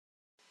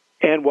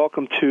And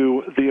welcome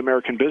to The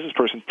American Business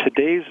Person.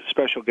 Today's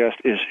special guest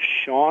is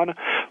Sean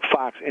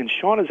Fox, and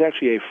Sean is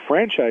actually a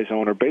franchise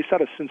owner based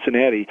out of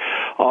Cincinnati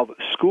of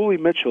Schooley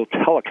Mitchell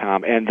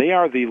Telecom, and they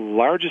are the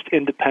largest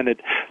independent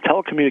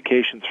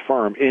telecommunications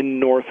firm in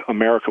North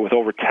America with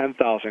over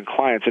 10,000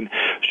 clients. And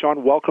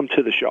Sean, welcome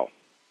to the show.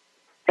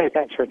 Hey,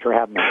 thanks, Rich, for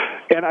having me.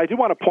 And I do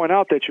want to point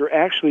out that you're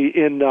actually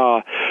in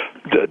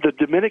the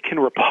Dominican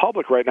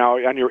Republic right now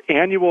on your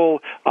annual,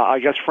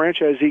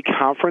 franchisee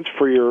conference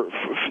for your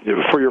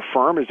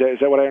firm. Is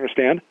that what I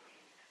understand?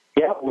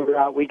 Yeah,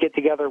 we get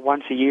together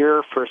once a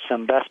year for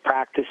some best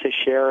practices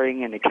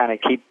sharing and to kind of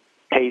keep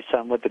pace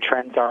on what the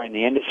trends are in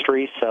the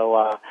industry.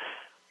 So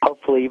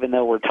hopefully, even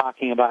though we're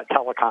talking about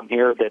telecom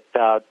here,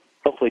 that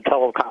hopefully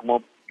telecom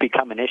won't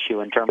become an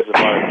issue in terms of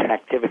our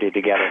connectivity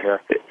together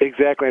here.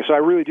 Exactly. So I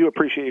really do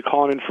appreciate you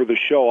calling in for the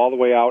show all the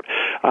way out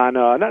on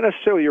not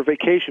necessarily your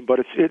vacation, but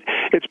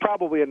it's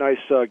probably a nice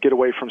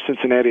getaway from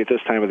Cincinnati at this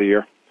time of the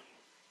year.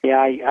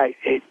 Yeah,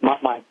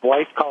 my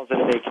wife calls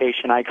it a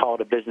vacation. I call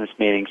it a business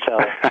meeting. So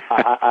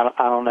I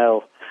don't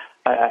know.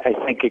 I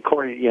think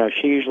according,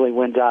 she usually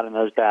wins out in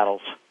those battles.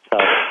 So.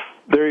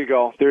 There you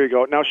go.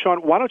 Now,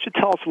 Sean, why don't you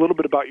tell us a little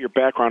bit about your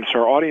background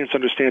so our audience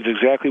understands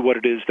exactly what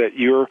it is that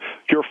your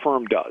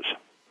firm does?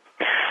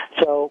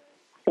 So,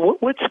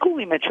 what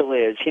Schooley Mitchell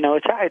is,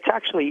 it's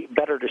actually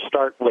better to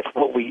start with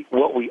what we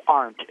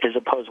aren't as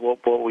opposed to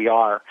what we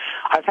are.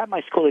 I've had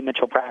my Schooley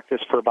Mitchell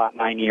practice for about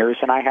 9 years,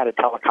 and I had a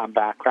telecom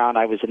background.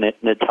 I was in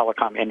the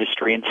telecom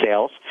industry and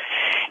sales,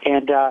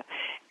 and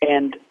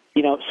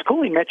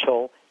Schooley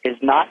Mitchell is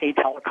not a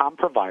telecom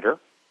provider,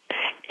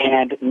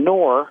 and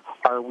nor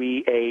are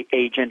we a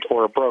agent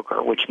or a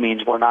broker, which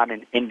means we're not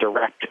an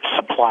indirect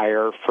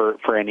supplier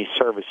for any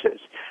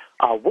services.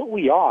 What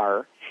we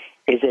are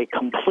is a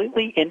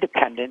completely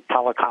independent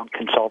telecom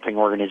consulting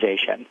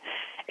organization.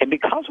 And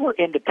because we're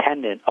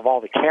independent of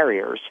all the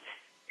carriers,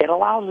 it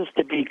allows us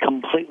to be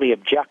completely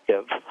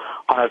objective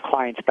on our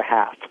clients'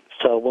 behalf.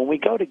 So when we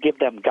go to give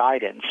them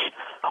guidance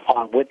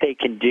on what they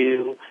can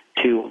do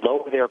to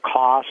lower their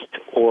cost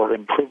or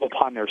improve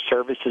upon their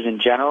services in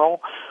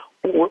general,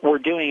 we're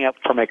doing it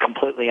from a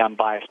completely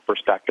unbiased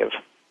perspective.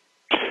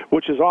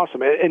 Which is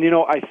awesome. And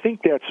I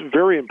think that's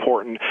very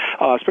important,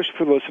 especially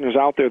for the listeners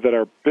out there that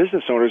are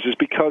business owners, is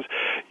because,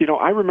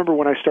 I remember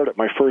when I started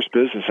my first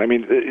business,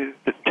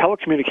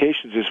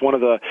 telecommunications is one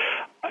of the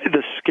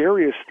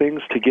scariest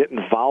things to get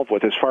involved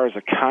with as far as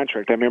a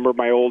contract. I remember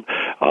my old,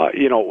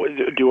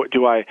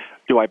 do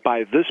I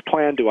buy this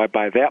plan? Do I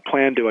buy that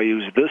plan? Do I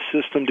use this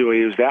system? Do I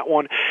use that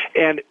one?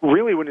 And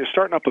really, when you're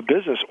starting up a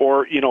business,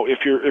 or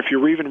if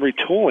you're even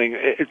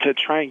retooling to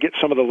try and get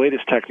some of the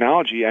latest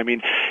technology,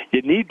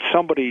 you need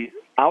somebody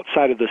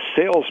outside of the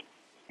sales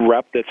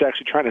rep that's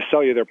actually trying to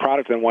sell you their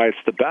product and why it's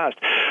the best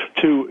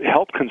to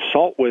help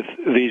consult with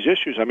these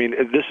issues.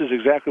 This is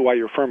exactly why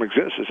your firm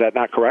exists. Is that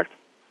not correct?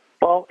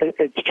 Well,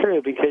 it's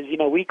true because,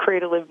 we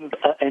create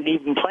an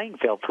even playing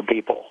field for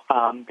people.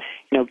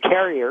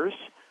 Carriers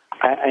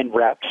and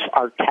reps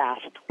are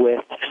tasked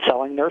with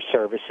selling their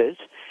services,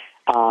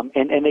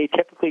 and they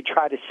typically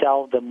try to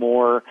sell the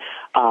more,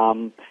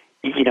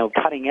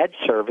 cutting-edge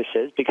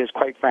services because,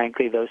 quite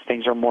frankly, those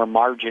things are more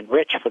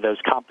margin-rich for those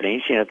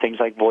companies, things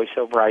like voice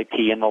over IP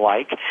and the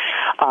like.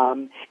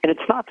 And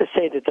it's not to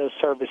say that those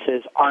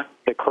services aren't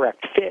the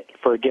correct fit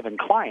for a given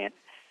client,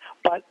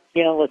 but,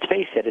 let's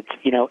face it,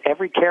 it's,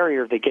 every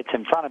carrier that gets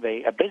in front of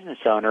a business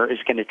owner is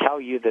going to tell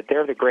you that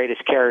they're the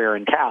greatest carrier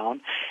in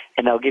town,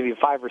 and they'll give you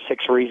 5 or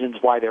 6 reasons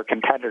why their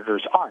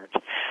competitors aren't.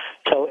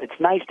 So it's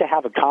nice to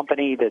have a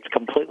company that's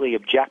completely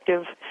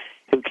objective,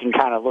 who can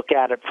kind of look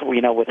at it,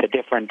 with a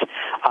different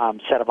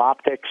set of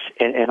optics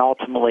and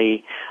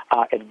ultimately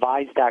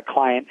advise that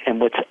client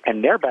and what's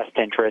in their best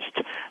interest,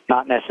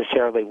 not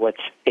necessarily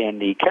what's in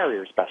the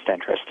carrier's best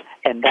interest.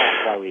 And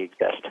that's why we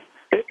exist.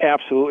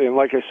 Absolutely, and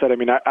like I said,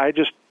 I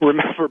just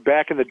remember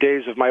back in the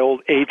days of my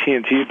old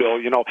AT&T bill.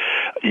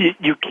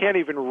 You can't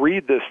even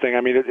read this thing.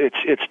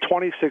 It's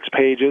 26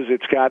 pages.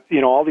 It's got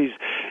all these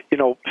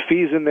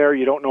fees in there.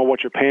 You don't know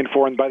what you're paying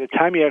for, and by the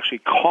time you actually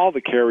call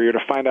the carrier to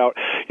find out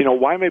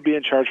why am I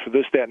being charged for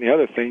this, that, and the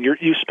other thing,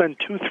 you spend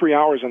 2-3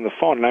 hours on the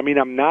phone. And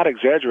I'm not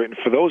exaggerating.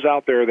 For those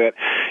out there that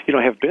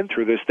have been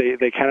through this,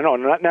 they kind of know.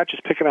 And not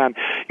just picking on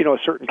a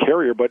certain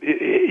carrier, but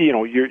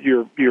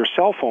your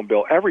cell phone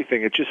bill,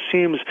 everything. It just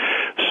seems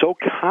so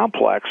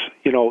complex.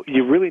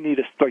 You really need,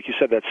 like you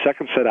said, that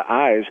second set of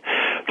eyes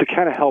to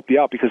kind of help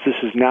you out, because this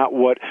is not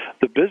what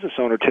the business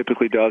owner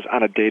typically does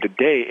on a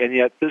day-to-day, and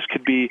yet this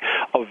could be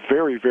a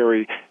very,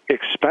 very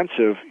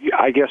expensive,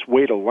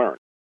 way to learn.